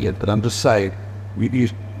syndicate, but I'm just saying, you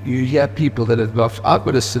hear people that have got, I've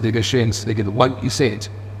got a syndicate, share and syndicate, 1%.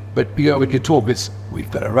 But, you know, we can talk, we've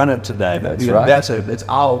got to run it today. That's you know, right. That's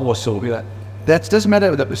our horse, so, you know, that doesn't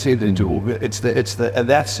matter the percentage, and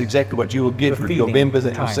that's exactly what you will get from your members.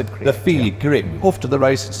 The feeling, correct. Off to the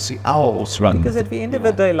races to see our horse run. Because at the end of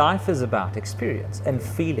the day, life is about experience and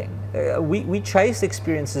feeling. We chase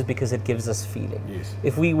experiences because it gives us feeling. Yes.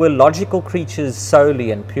 If we were logical creatures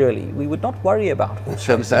solely and purely, we would not worry about horse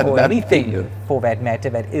racing or anything for that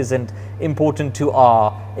matter that isn't important to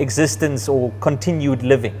our existence or continued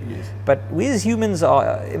living. Yes. But we as humans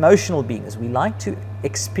are emotional beings. We like to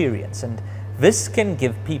experience, and this can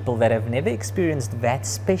give people that have never experienced that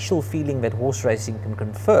special feeling that horse racing can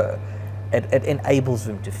confer. It enables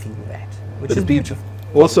them to feel that, which is beautiful.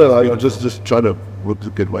 Also, I'm just trying to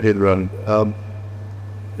get my head around.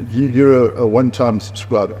 you're a one-time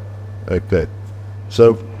subscriber. Okay.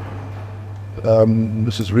 So,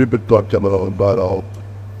 Mrs. Rupert got come along and bought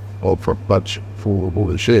all from bunch for all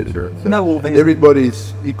the shares. No, well,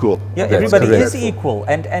 everybody's equal. Yeah, That's everybody correct. is equal,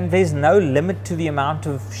 and there's no limit to the amount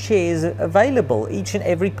of shares available. Each and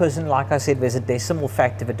every person, like I said, there's a decimal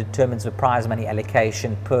factor that determines the prize money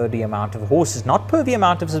allocation per the amount of horses, not per the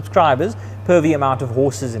amount of subscribers, per the amount of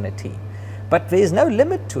horses in a team. But there's no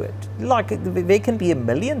limit to it. Like, there can be 1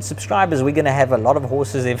 million subscribers. We're going to have a lot of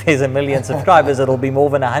horses. If there's 1 million subscribers, it'll be more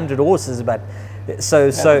than 100 horses. But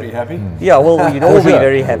so Be happy. yeah, well, you'd all be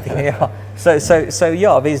very happy. Yeah. So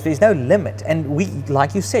yeah, there's no limit, and we,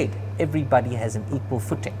 like you said, everybody has an equal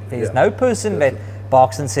footing. There's no person that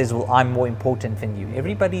barks and says, "Well, I'm more important than you."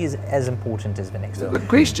 Everybody is as important as the next one. Good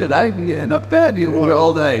question, eh? Yeah, not bad. You're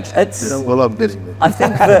old age. It's. Well, I'm getting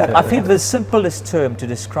there. I think the simplest term to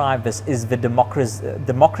describe this is the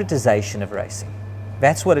democratization of racing.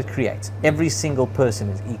 That's what it creates. Every single person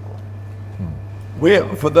is equal. Where,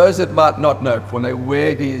 for those that might not know,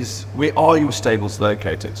 where are your stables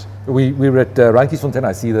located? We're at Randkiesfontein.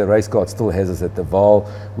 I see the race guard still has us at the Vaal.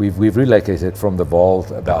 We've relocated from the Vaal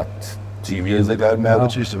about 2 years ago Now now.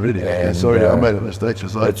 that used to really. And, Sorry, I made a mistake.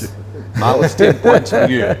 Just like you. Minus 10 points for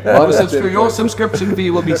you. Your subscription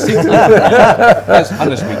fee will be 60. That's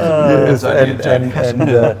honestly.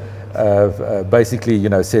 Basically, you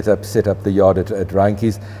know, set up the yard at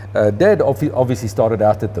Randkies. Dad obviously started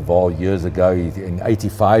out at the Vaal years ago. In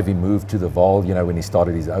 '85, he moved to the Vaal, you know, when he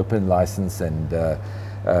started his open license. And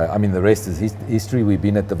I mean, the rest is history. We've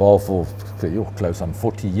been at the Vaal for close on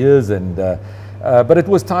 40 years. And but it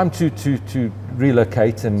was time to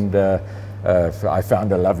relocate. And I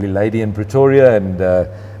found a lovely lady in Pretoria and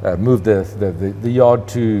moved the yard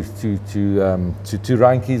to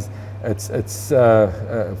Randkies.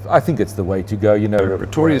 I think it's the way to go, you know.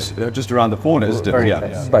 Pretoria's just around the corner, isn't it?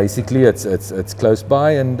 Yeah. Basically, it's close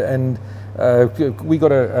by, and we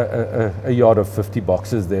got a yard of 50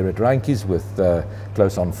 boxes there at Randkies with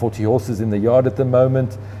close on 40 horses in the yard at the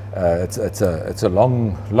moment. It's a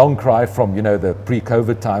long cry from, you know, the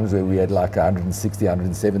pre-COVID times where we had like 160,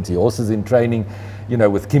 170 horses in training, you know,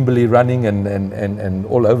 with Kimberley running and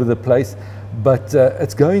all over the place. But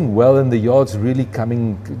it's going well, and the yard's really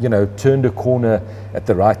coming, you know, turned a corner at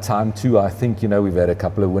the right time too. I think, you know, we've had a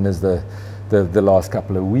couple of winners the last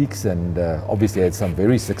couple of weeks, and obviously had some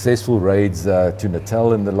very successful raids to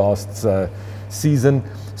Natal in the last season.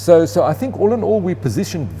 So I think all in all we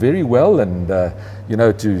positioned very well, and you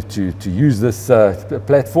know, to use this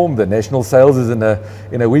platform. The national sales is in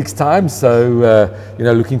a week's time, so you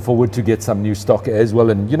know, looking forward to get some new stock as well.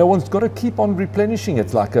 And you know, one's got to keep on replenishing.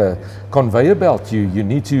 It's like a conveyor belt. You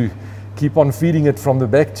need to keep on feeding it from the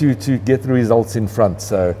back to get the results in front.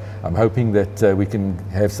 So I'm hoping that we can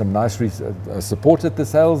have some nice support at the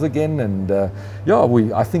sales again. And yeah,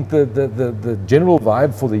 I think the general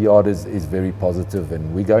vibe for the yard is very positive,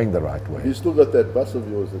 and we're going the right way. You still got that bus of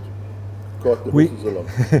yours that cart the horses along.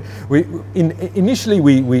 Initially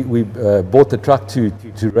we bought the truck to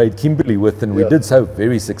raid Kimberley with, and we did so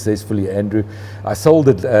very successfully, Andrew. I sold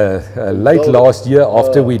it late last year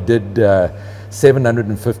after we did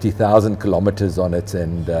 750,000 kilometers on it,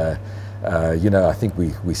 and you know, I think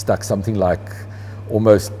we stuck something like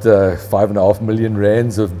almost 5.5 million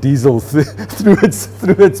rands of diesel through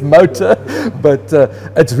its motor, but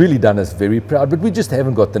it's really done us very proud. But we just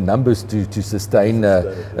haven't got the numbers to sustain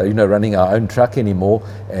you know, running our own truck anymore,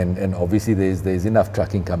 and obviously there's enough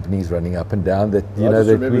trucking companies running up and down that, you know,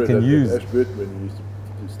 that we can use. Ashburton, when you used to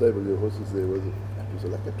stable your horses there, was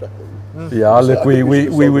like a truck. Yeah, look, we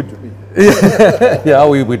would yeah,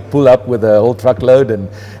 we would pull up with a whole truckload and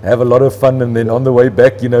have a lot of fun, and then on the way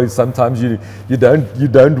back, you know, sometimes you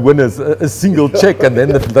don't win a single check, and then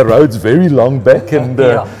the road's very long back, and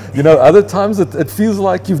you know, other times it feels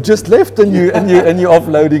like you've just left and you're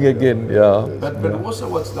offloading again. Yeah. But also,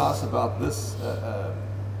 what's nice about this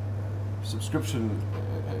subscription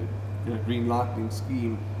green lightning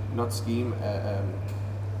scheme, not scheme.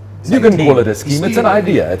 You can call it a scheme. It's an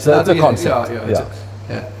idea. It's a concept.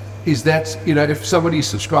 Is that, you know, if somebody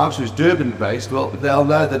subscribes who's Durban based, well, they'll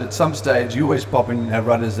know that at some stage you always pop in and have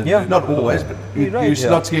runners, and not always, but you're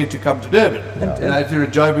not scared to come to Durban. You know, if you're a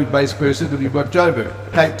Joburg based person, then you've got Joburg.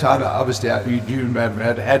 Cape Town, obviously, you have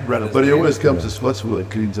had runners. But he always comes to Spotswood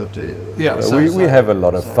and cleans up there. Yeah, we have a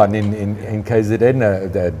lot of fun in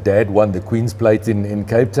KZN. Dad won the Queen's Plate in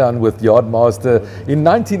Cape Town with Yardmaster in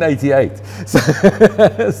 1988.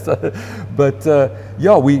 But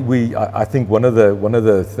yeah, I think one of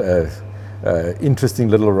the interesting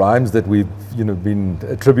little rhymes that we've been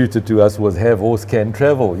attributed to us was "Have horse can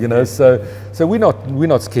travel," So we're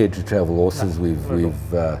not scared to travel horses. We've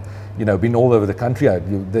been all over the country.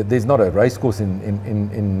 There's not a racecourse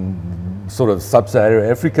in sort of sub-Saharan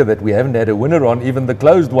Africa that we haven't had a winner on, even the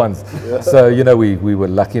closed ones. Yeah. So we were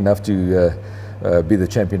lucky enough to be the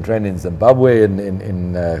champion trainer in Zimbabwe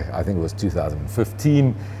in I think it was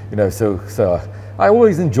 2015. So I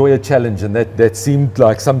always enjoy a challenge, and that seemed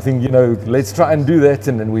like something, let's try and do that,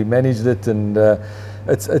 and we managed it, and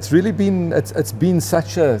it's really been it's been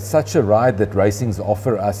such a ride that racing's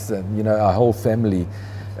offer us, our whole family.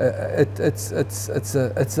 It's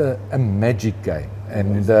a magic game,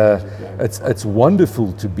 and it's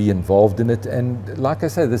wonderful to be involved in it. And like I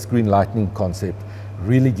say, this Green Lightning concept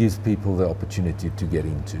really gives people the opportunity to get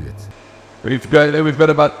into it. We've got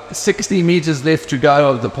about 60 meters left to go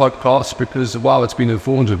of the podcast, because while it's been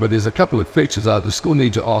informative, but there's a couple of features I still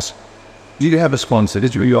need to ask. Do you have a sponsor?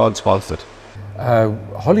 Did you are sponsored?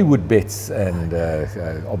 Hollywood Bets, and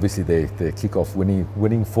obviously their kickoff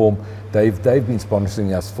winning form. They've been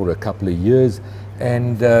sponsoring us for a couple of years,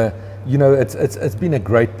 and it's been a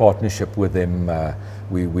great partnership with them.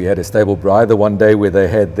 We had a stable bridal one day where they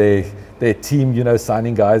had their team,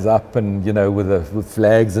 signing guys up, and with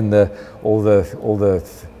flags and all the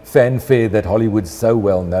fanfare that Hollywood's so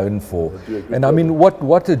well known for. And I mean,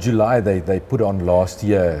 what a July they put on last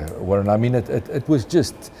year, Warren. I mean, it was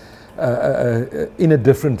just in a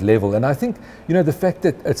different level. And I think the fact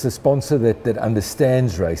that it's a sponsor that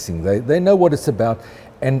understands racing, they know what it's about,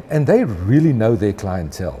 and they really know their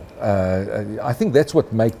clientele. I think that's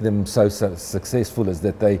what makes them so successful, is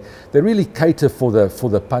that they really cater for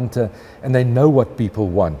the punter, and they know what people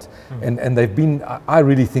want. And they've been, I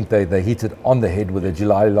really think they hit it on the head with the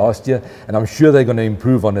July last year, and I'm sure they're going to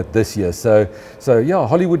improve on it this year. So yeah,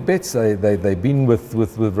 Hollywood Bets, they've been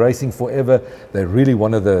with racing forever. They're really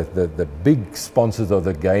one of the big sponsors of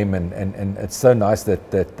the game, and it's so nice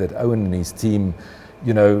that Owen and his team,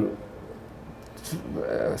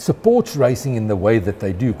 supports racing in the way that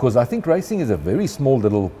they do, because I think racing is a very small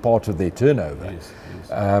little part of their turnover. Yes.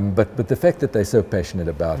 But the fact that they're so passionate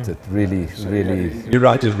about it really. You're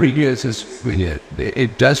right.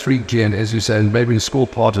 It does reach in, as you say, maybe a small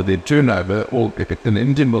part of their turnover, or an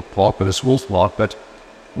Indian part, but a small part. But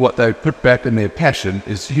what they put back in their passion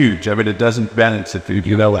is huge. I mean, it doesn't balance it.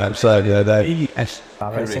 What I'm saying.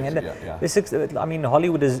 Racing, and I mean,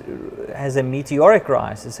 Hollywood has a meteoric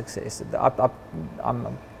rise to success.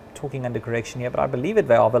 I'm talking under correction here, but I believe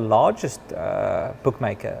they are the largest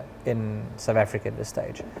bookmaker in South Africa at this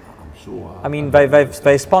stage. I'm sure. I mean, they're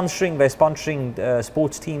sponsoring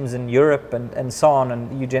sports teams in Europe and so on,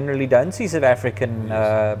 and you generally don't see South African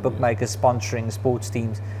bookmakers sponsoring sports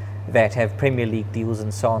teams that have Premier League deals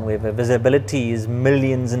and so on, where the visibility is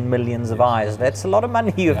millions and millions of eyes. That's a lot of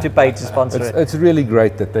money you have to pay to sponsor it. It's really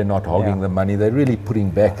great that they're not hogging the money. They're really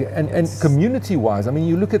putting back, and community-wise, I mean,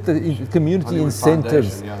 you look at the community Hollywood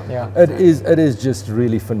incentives. It is just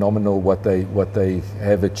really phenomenal what they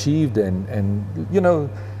have achieved, and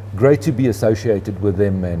great to be associated with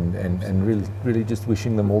them, and really just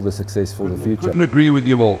wishing them all the success for the future. Couldn't agree with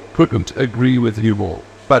you all.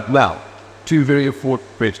 But now, two very important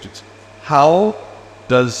questions. How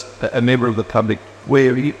does a member of the public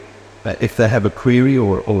query, if they have a query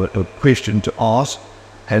or a question to ask?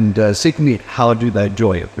 And secondly, how do they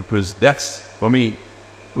join it? Because that's, for me,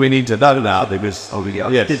 we need to know now, because So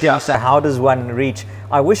how does one reach?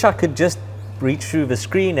 I wish I could just reach through the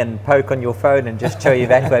screen and poke on your phone and just show you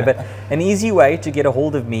that way. But an easy way to get a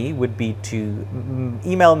hold of me would be to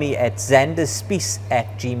email me at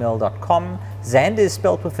xanderspies@gmail.com. Xander is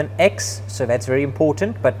spelled with an X, so that's very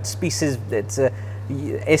important. But Spies it's a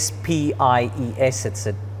S-P-I-E-S. It's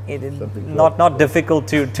not difficult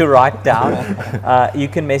to write down. You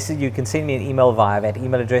can send me an email via that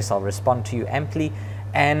email address. I'll respond to you amply.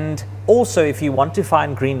 And also, if you want to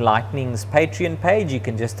find Green Lightning's Patreon page, you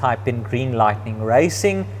can just type in Green Lightning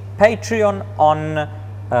Racing Patreon on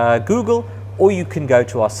Google, or you can go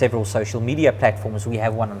to our several social media platforms. We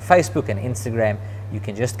have one on Facebook and Instagram. You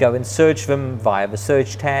can just go and search them via the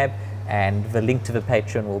search tab, and the link to the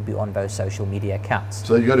Patreon will be on those social media accounts.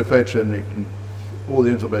 So you go to Patreon, all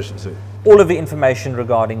the information's there. All of the information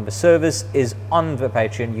regarding the service is on the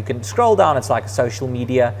Patreon. You can scroll down, it's like social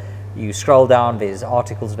media. You scroll down, there's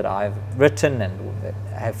articles that I've written and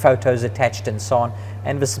have photos attached and so on.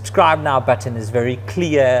 And the subscribe now button is very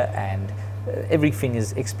clear, and everything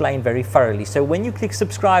is explained very thoroughly. So when you click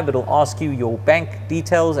subscribe, it'll ask you your bank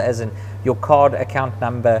details, as in your card account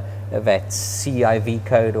number, that CIV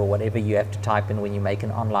code or whatever you have to type in when you make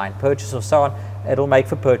an online purchase or so on. It'll make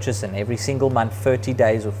for purchase, and every single month, 30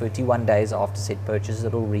 days or 31 days after said purchase,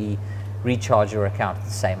 it'll recharge your account at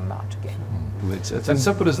the same amount again. It's as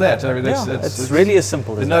simple as that. I mean, it's really as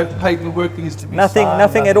simple as no that. paperwork needs to be nothing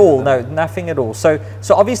signed, at all. No, nothing at all. So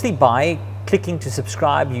obviously by clicking to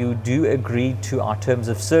subscribe, you do agree to our terms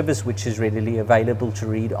of service, which is readily available to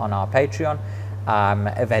read on our Patreon.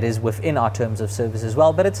 That is within our terms of service as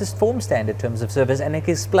well, but it's a form standard terms of service, and it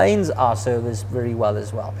explains our service very well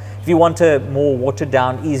as well. If you want a more watered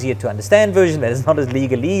down, easier to understand version that is not as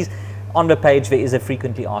legalese, on the page there is a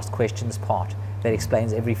frequently asked questions part that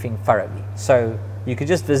explains everything thoroughly. So you could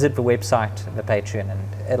just visit the website, the Patreon, and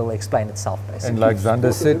it'll explain itself basically. And like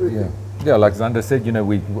Xander said, like Xander said,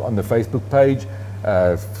 we on the Facebook page,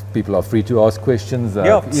 people are free to ask questions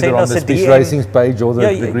either on the Spies Racing page or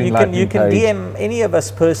the Green Lightning you can page. DM any of us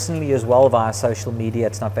personally as well via social media.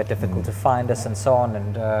 It's not that difficult to find us and so on.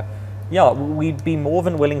 And we'd be more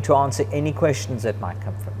than willing to answer any questions that might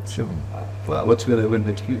come from us. Sure. Well, what's going to win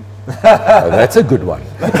the queue? That's a good one.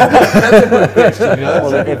 That's a good question.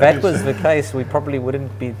 Well, if that was the case, we probably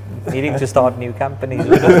wouldn't be needing to start new companies. If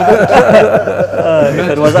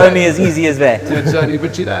it was only as easy as that. It's only,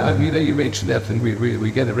 but you mentioned that, and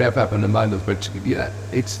we're going to wrap up in a moment. But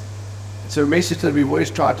it's a message that we've always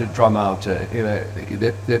tried to drum out.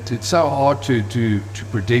 That it's so hard to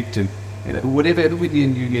predict, and whatever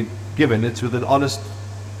opinion you get given, it's with an honest,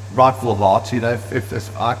 rightful heart.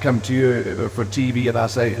 If I come to you for TV and I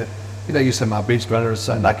say, you say my best runner is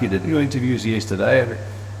so lucky to do interviews yesterday, and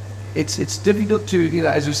it's difficult to,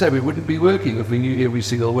 as we say, we wouldn't be working if we knew every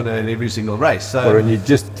single winner in every single race. So, and you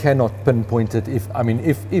just cannot pinpoint it. If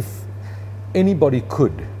anybody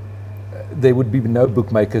could, there would be no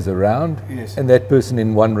bookmakers around, and that person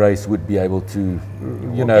in one race would be able to,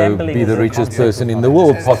 be the richest person in the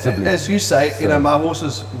world, possibly. As you say, my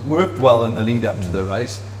horses worked well in the lead up to the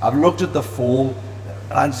race. I've looked at the form,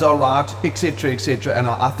 and so right, etc., etc., and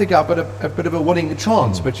I think I've got a bit of a winning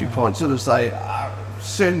chance. But you can't sort of say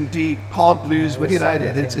certainty, can't lose. But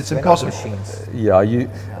it's impossible. Yeah,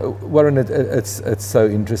 Warren, it's so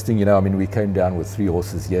interesting. We came down with 3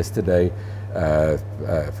 horses yesterday.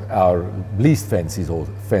 Our least fancied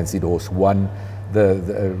horse won,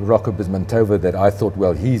 the Rocco Bismantova, that I thought,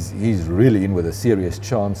 well, he's really in with a serious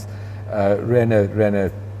chance, ran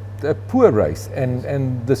a poor race,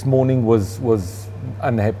 and this morning was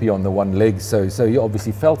unhappy on the one leg, so he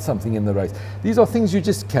obviously felt something in the race. These are things you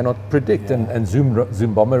just cannot predict, and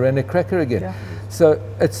Zoom Bomber ran a cracker again. Yeah. So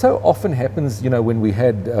it so often happens, when we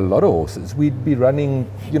had a lot of horses, we'd be running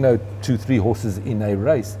 2-3 horses in a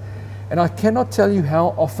race. And I cannot tell you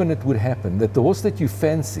how often it would happen that the horse that you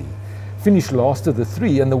fancy finish last of the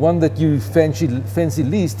 3, and the one that you fancy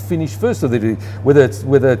least finish first of the 3.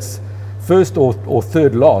 Whether it's first or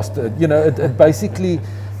third last, it basically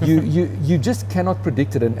you just cannot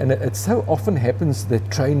predict it, and it so often happens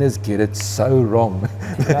that trainers get it so wrong.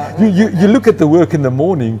 You look at the work in the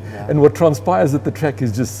morning, and what transpires at the track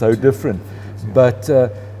is just so different. But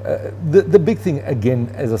the big thing, again,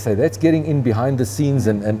 as I say, that's getting in behind the scenes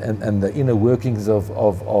and the inner workings of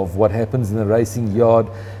what happens in the racing yard,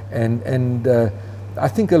 and I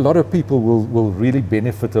think a lot of people will really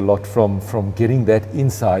benefit a lot from getting that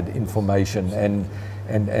inside information and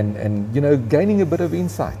gaining a bit of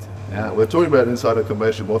insight. Yeah, we're talking about inside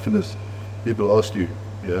information often as people ask you.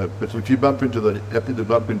 Yeah, but if you happen to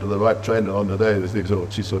bump into the right trainer on the day, they think, oh,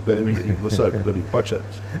 she's so bad, everything was so bloody butcher.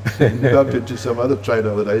 And you bump into some other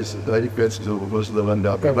trainer on the day, he fancies was the one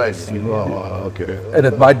down the race. You know, okay. And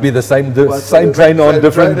it might be the same trainer on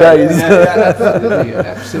different days. Yeah,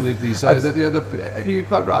 absolutely. So you're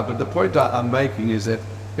quite right, but the point I'm making is that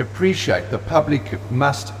appreciate, the public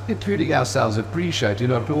must, including ourselves, appreciate,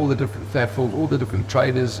 all the different platforms, all the different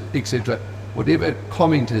trainers, etc. Whatever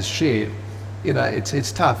comment is shared,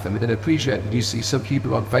 it's tough, and appreciate that you see some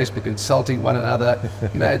people on Facebook insulting one another.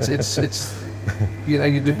 It's you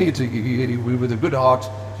need to, with a good heart,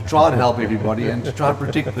 to try and help everybody and to try and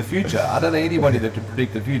predict the future. I don't know anybody that can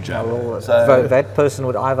predict the future. So that person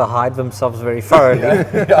would either hide themselves very thoroughly,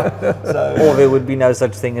 or there would be no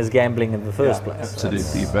such thing as gambling in the first place.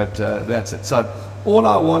 Absolutely, but that's it. So all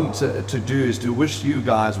I want to do is to wish you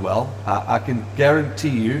guys well. I can guarantee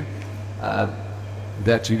you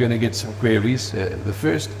that you're going to get some queries.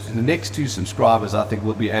 The next 2 subscribers, I think,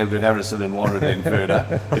 will be Andrew Harrison and Warren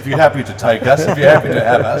Enferda. If you're happy to take us, if you're happy to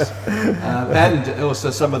have us. And also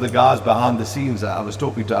some of the guys behind the scenes. I was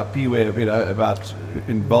talking to Apiwe, about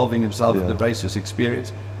involving himself in the racehorse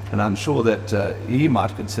experience, and I'm sure that he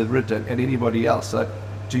might consider it, and anybody else. So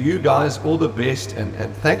to you guys, all the best, and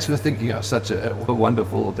thanks for thinking of such a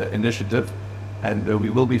wonderful initiative. And we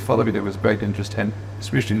will be following it with great interest, and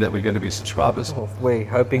especially that we're going to be subscribers. We're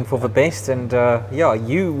hoping for the best, and yeah,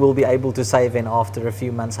 you will be able to say then after a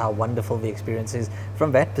few months how wonderful the experience is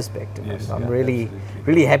from that perspective. Yes, I'm yeah,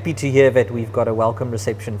 really happy to hear that we've got a welcome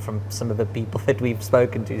reception from some of the people that we've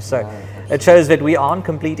spoken to. So it shows that we aren't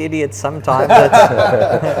complete idiots sometimes.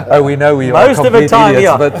 Oh, we know we most are of the time, idiots,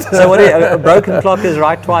 yeah. but So what a broken clock is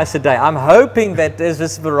right twice a day. I'm hoping that this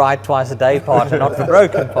is the right twice a day part and not the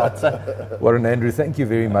broken part. So. Warren, Andrew, thank you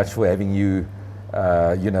very much for having you,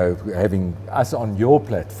 you know, having us on your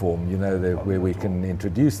platform, you know, where we can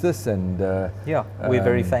introduce this. And yeah, we're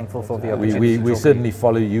very thankful for the opportunity. we certainly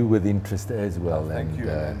follow you with interest as well. Thank you.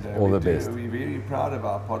 All the best. We're very proud of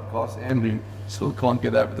our podcast, and we still can't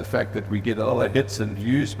get over the fact that we get a lot of hits and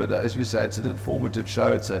views. But as you say, it's an informative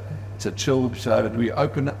show. It's a chilled show, and we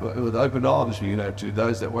open up with open arms, you know, to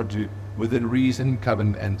those that want to, within reason,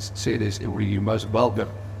 come and say this. You're most welcome.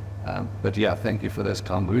 But yeah, thank you for this,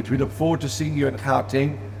 Tom. We look forward to seeing you at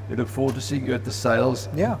Gauteng. We look forward to seeing you at the sales.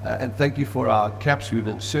 Yeah. And thank you for our caps. We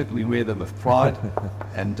will certainly wear them with pride.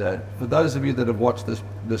 And for those of you that have watched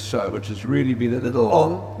this show, which has really been a little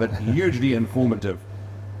long, but hugely informative,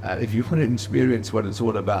 if you want to experience what it's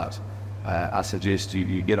all about, I suggest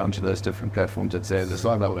you get onto those different platforms and say, there's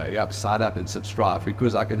no way up, sign up and subscribe,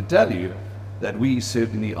 because I can tell you that we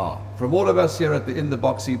certainly are. From all of us here at the In the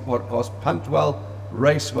Box Seat podcast, punt well,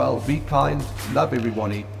 race well, be kind, love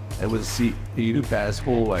everybody, and we'll see you as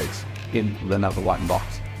always in the number 1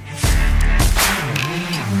 box.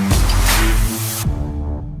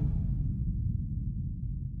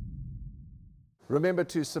 Remember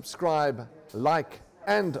to subscribe, like,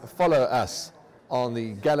 and follow us on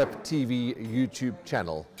the Gallop TV YouTube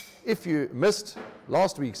channel. If you missed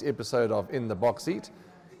last week's episode of In the Box Seat,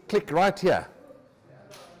 click right here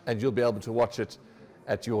and you'll be able to watch it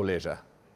at your leisure.